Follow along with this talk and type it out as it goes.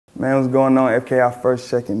Man, what's going on? FKI first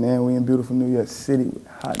checking in. We in beautiful New York City with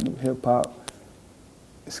hot new hip hop.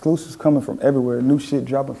 Exclusives coming from everywhere. New shit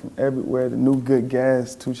dropping from everywhere. The new Good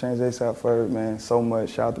Gas, 2 Chainz ASAP Ferg, man. So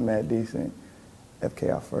much. Shout out to Mad Decent.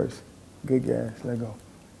 FKI first. Good Gas. Let go.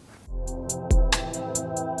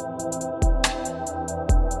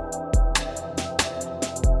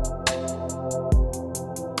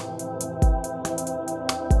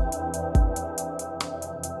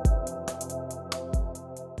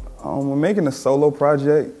 When making a solo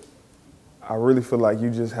project, I really feel like you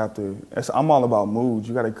just have to, I'm all about moods.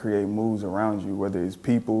 You gotta create moods around you, whether it's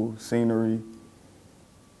people, scenery,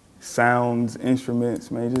 sounds, instruments,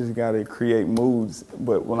 man, you just gotta create moods.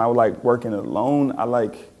 But when I like working alone, I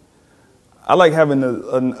like having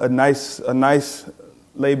a nice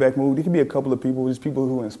laid back mood. It could be a couple of people, just people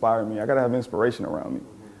who inspire me. I gotta have inspiration around me.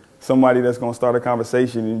 Somebody that's gonna start a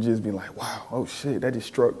conversation and just be like, wow, oh shit, that just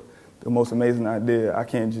struck the most amazing idea. I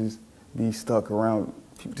can't just be stuck around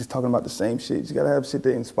people just talking about the same shit. You just gotta have shit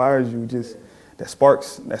that inspires you, just that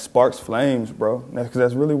sparks flames, bro. Because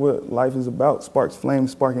that's really what life is about, sparks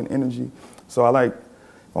flames, sparking energy. So I like,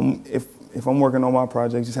 if I'm working on my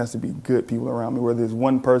project, it just has to be good people around me, whether it's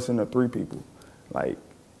one person or 3 people. Like,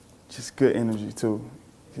 just good energy too.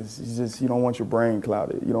 Because you don't want your brain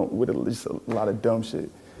clouded. You don't, with just a lot of dumb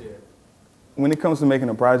shit. Yeah. When it comes to making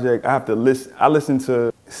a project, I listen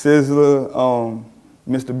to Sizzler,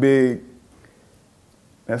 Mr. Big.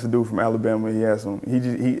 That's a dude from Alabama. He has some.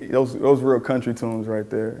 Those real country tunes right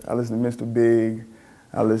there. I listen to Mr. Big.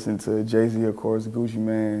 I listen to Jay-Z, of course, Gucci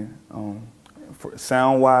Mane.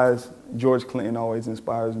 Sound-wise, George Clinton always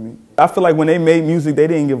inspires me. I feel like when they made music, they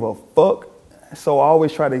didn't give a fuck. So I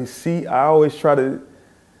always try to see. I try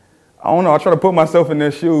to put myself in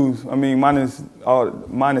their shoes. I mean, minus all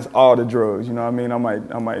the drugs. You know what I mean? I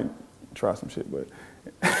might try some shit, but.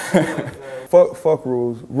 fuck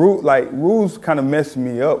rules. Rules kind of messed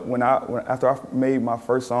me up after I made my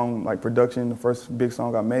first song, like production, the first big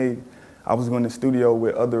song I made. I was going to the studio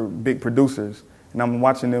with other big producers, and I'm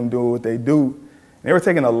watching them do what they do. And they were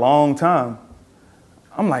taking a long time.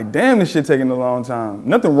 I'm like, damn, this shit taking a long time.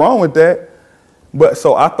 Nothing wrong with that, but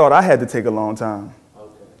so I thought I had to take a long time.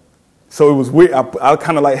 Okay. So it was weird. I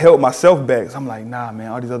kind of like held myself back. So I'm like, nah,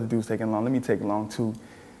 man, all these other dudes taking long. Let me take long too.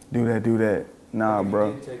 Do that. Nah,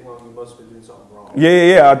 bro. Didn't take long, you must have been doing something wrong.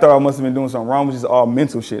 Yeah. I thought I must have been doing something wrong, which is all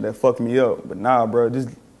mental shit that fucked me up. But nah, bro, just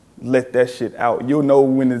let that shit out. You'll know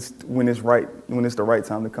when it's the right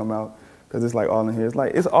time to come out, because it's like all in here.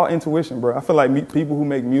 It's all intuition, bro. I feel like people who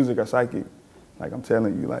make music are psychic. Like I'm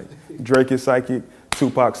telling you, like Drake is psychic,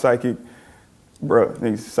 Tupac psychic, bro.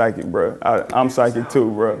 He's psychic, bro. I'm psychic too,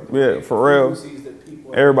 bro. Yeah, for real.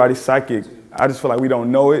 Everybody's psychic. I just feel like we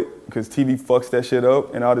don't know it because TV fucks that shit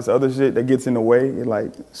up and all this other shit that gets in the way. It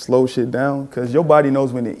like slows shit down because your body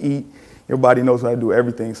knows when to eat. Your body knows how to do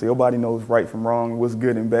everything. So your body knows right from wrong, what's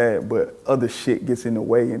good and bad, but other shit gets in the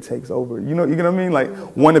way and takes over. You know what I mean? Like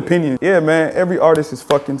one opinion. Yeah, man, every artist is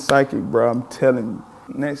fucking psychic, bro. I'm telling you.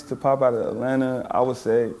 Next to pop out of Atlanta, I would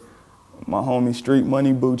say my homie Street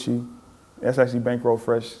Money Bucci. That's actually Bankroll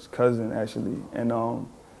Fresh's cousin, actually. And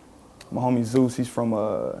my homie Zeus, he's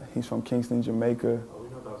from Kingston, Jamaica. Oh, we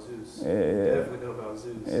know about Zeus. Yeah. Definitely know about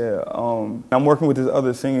Zeus. Yeah. I'm working with this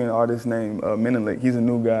other singing artist named Menelik. He's a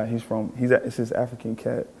new guy. It's his African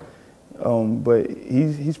cat. But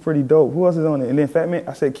he's pretty dope. Who else is on it? And then Fat Man,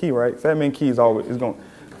 I said Key, right? Fat Man Key is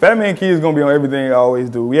gonna be on everything I always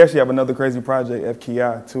do. We actually have another crazy project,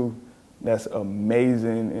 FKI too. That's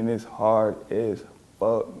amazing and it's hard as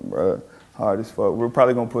fuck, bro. Hard as fuck. We're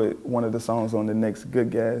probably gonna put one of the songs on the next Good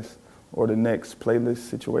Gas or the next playlist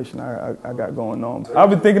situation I got going on. I've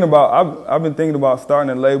been thinking about starting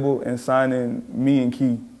a label and signing me and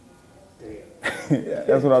Key. Damn.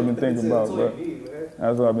 That's what I've been thinking about, bro.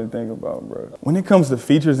 That's what I've been thinking about, bro. When it comes to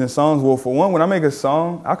features and songs, well, for one, when I make a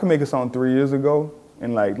song, I could make a song 3 years ago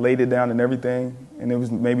and like laid it down and everything, and it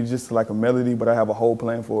was maybe just like a melody, but I have a whole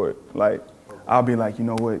plan for it. Like, I'll be like, you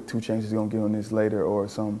know what, 2 Chainz is gonna get on this later, or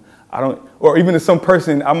or even if some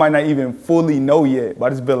person I might not even fully know yet, but I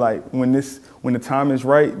just be like, when the time is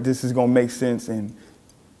right, this is gonna make sense, and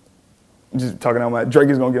just talking about Drake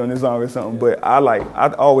is gonna get on this song or something. But I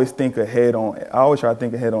always try to think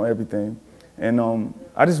ahead on everything, and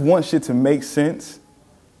I just want shit to make sense,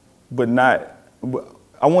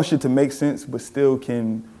 I want shit to make sense, but still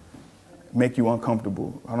can make you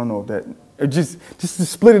uncomfortable. I don't know if that. Just to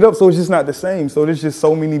split it up so it's just not the same. So there's just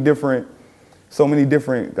so many different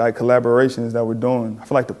like collaborations that we're doing. I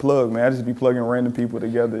feel like the plug, man. I just be plugging random people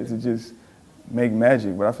together to just make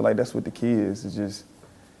magic. But I feel like that's what the key is just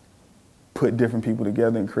put different people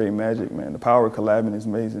together and create magic, man. The power of collabing is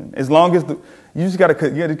amazing. As long as you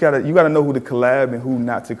gotta know who to collab and who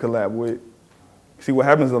not to collab with. See, what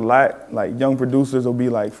happens a lot, like young producers will be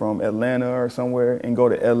like from Atlanta or somewhere and go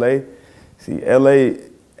to LA. See,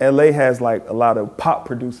 LA has like a lot of pop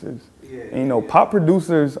producers. Yeah, and, you know, pop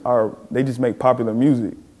producers they just make popular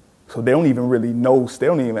music. So they don't even really know, they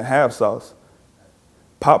don't even have sauce.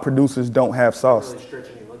 Pop producers don't have sauce. They don't really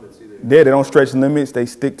stretch any limits either. Yeah, they don't stretch limits, they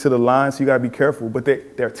stick to the line, so you gotta be careful. But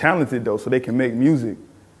they're talented though, so they can make music.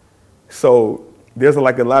 So there's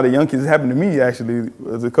like a lot of young kids, it happened to me actually, it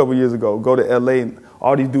was a couple years ago, go to LA and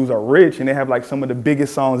all these dudes are rich and they have like some of the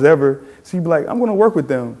biggest songs ever. So you be like, I'm gonna work with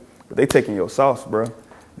them. But they taking your sauce, bro.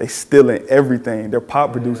 They stealing everything. They're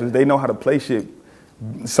pop producers, they know how to play shit.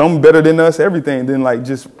 Some better than us, everything, than like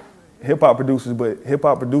just hip hop producers, but hip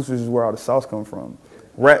hop producers is where all the sauce come from.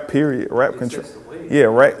 Rap, period. Rap control. Yeah,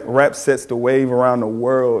 rap sets the wave around the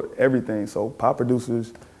world, everything. So pop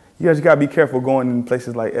producers, you guys gotta be careful going in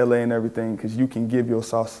places like LA and everything, because you can give your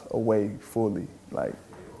sauce away fully. Like,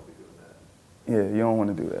 yeah, you don't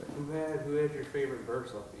want to do that. Who had your favorite verse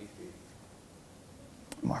off the EP?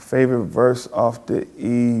 My favorite verse off the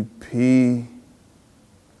EP,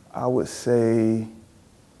 I would say,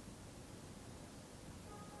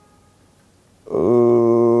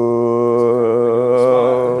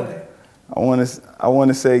 I want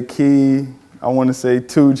to say Key. I want to say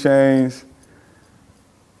 2 Chainz.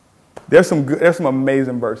 There's some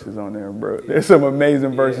amazing verses on there, bro. There's some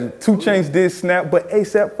amazing verses. 2 Chainz did snap, but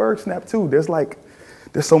ASAP Ferg snapped too. There's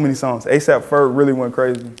so many songs. ASAP Ferg really went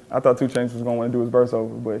crazy. I thought 2 Chainz was gonna want to do his verse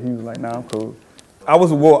over, but he was like, nah, I'm cool. I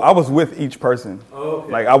was with each person. Oh,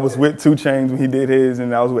 okay. Like I was with 2 Chainz when he did his,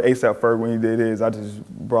 and I was with ASAP Ferg when he did his. I just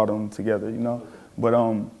brought them together, you know.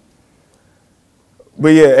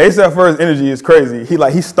 But yeah, ASAP Ferg's energy is crazy. He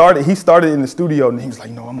started in the studio and he was like,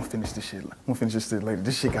 no, I'm gonna finish this shit. I'm gonna finish this shit later.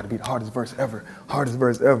 This shit gotta be the hardest verse ever.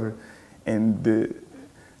 And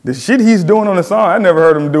the shit he's doing on the song, I never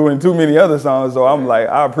heard him doing too many other songs. So I'm like,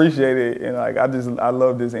 I appreciate it, and like I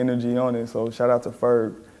love this energy on it. So shout out to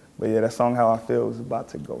Ferg. But yeah, that song How I Feel is about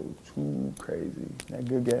to go too crazy. That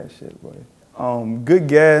Good Gas shit, boy. Good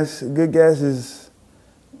Gas.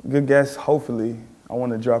 Hopefully, I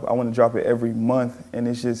want to drop it every month, and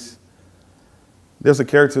it's just there's a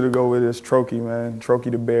character to go with it. It's Trokey, man.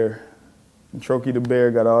 Trokey the Bear. And Trokey the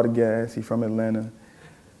Bear got all the gas. He from Atlanta.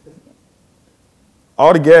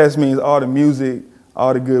 All the gas means all the music,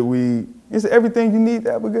 all the good weed. It's everything you need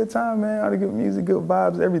to have a good time, man. All the good music, good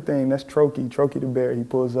vibes, everything. That's Trokey. Trokey the Bear. He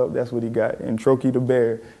pulls up. That's what he got. And Trokey the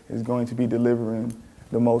Bear is going to be delivering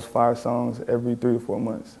the most fire songs every 3 to 4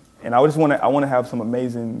 months. And I want to have some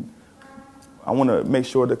amazing. I want to make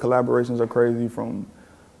sure the collaborations are crazy, from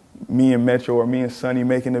me and Metro or me and Sonny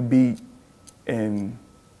making the beat and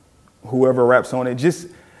whoever raps on it. Just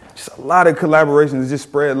a lot of collaborations. Just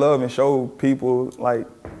spread love and show people like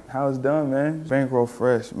how it's done, man. Bankroll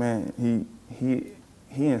Fresh, man. He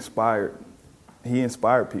inspired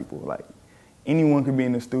people. Like anyone could be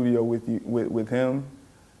in the studio with him,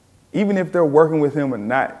 even if they're working with him or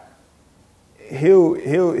not.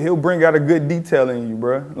 He'll bring out a good detail in you,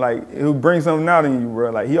 bro. Like he'll bring something out in you,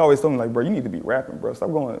 bro. Like he always told me, like, bro, you need to be rapping, bro.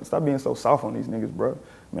 Stop being so soft on these niggas, bro.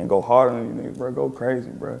 Man, go hard on these niggas, bro. Go crazy,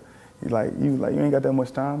 bro. You ain't got that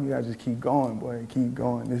much time. You gotta just keep going, boy. Keep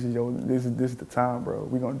going. This is the time, bro.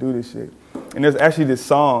 We gonna do this shit. And there's actually this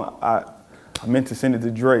song I meant to send it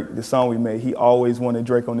to Drake. The song we made. He always wanted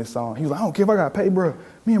Drake on this song. He was like, I don't care if I gotta pay, bro.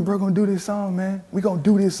 Me and bro gonna do this song, man. We gonna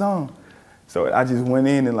do this song. So I just went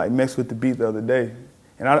in and like messed with the beat the other day.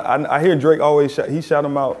 And I hear Drake always he shout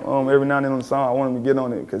him out every now and then on the song. I want him to get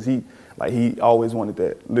on it because he always wanted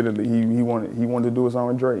that. Literally, he wanted to do a song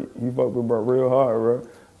with Drake. He fucked with bro real hard, bro.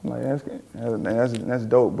 I'm like that's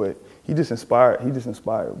dope. But he just inspired,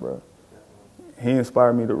 bro. He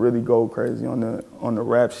inspired me to really go crazy on the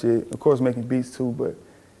rap shit. Of course, making beats too, but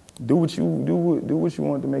do what you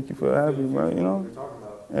want to make you feel happy, bro. You know?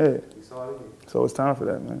 Yeah. So it's time for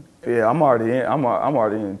that, man. Yeah, I'm already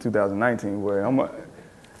in 2019, boy.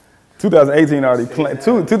 2018 already planned.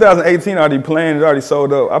 2018 already planned. It already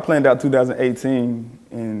sold up. I planned out 2018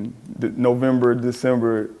 in November,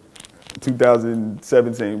 December,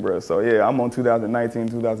 2017, bro. So yeah, I'm on 2019,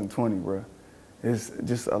 2020, bro. It's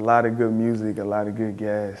just a lot of good music, a lot of good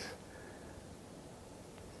gas,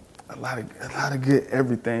 a lot of good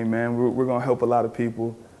everything, man. We're gonna help a lot of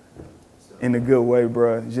people in a good way,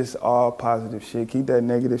 bro. Just all positive shit. Keep that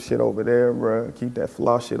negative shit over there, bro. Keep that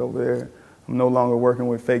flaw shit over there. I'm no longer working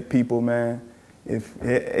with fake people, man.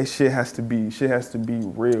 Shit has to be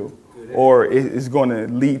real, or it's gonna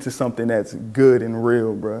lead to something that's good and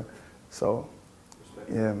real, bro. So,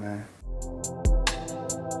 yeah, man.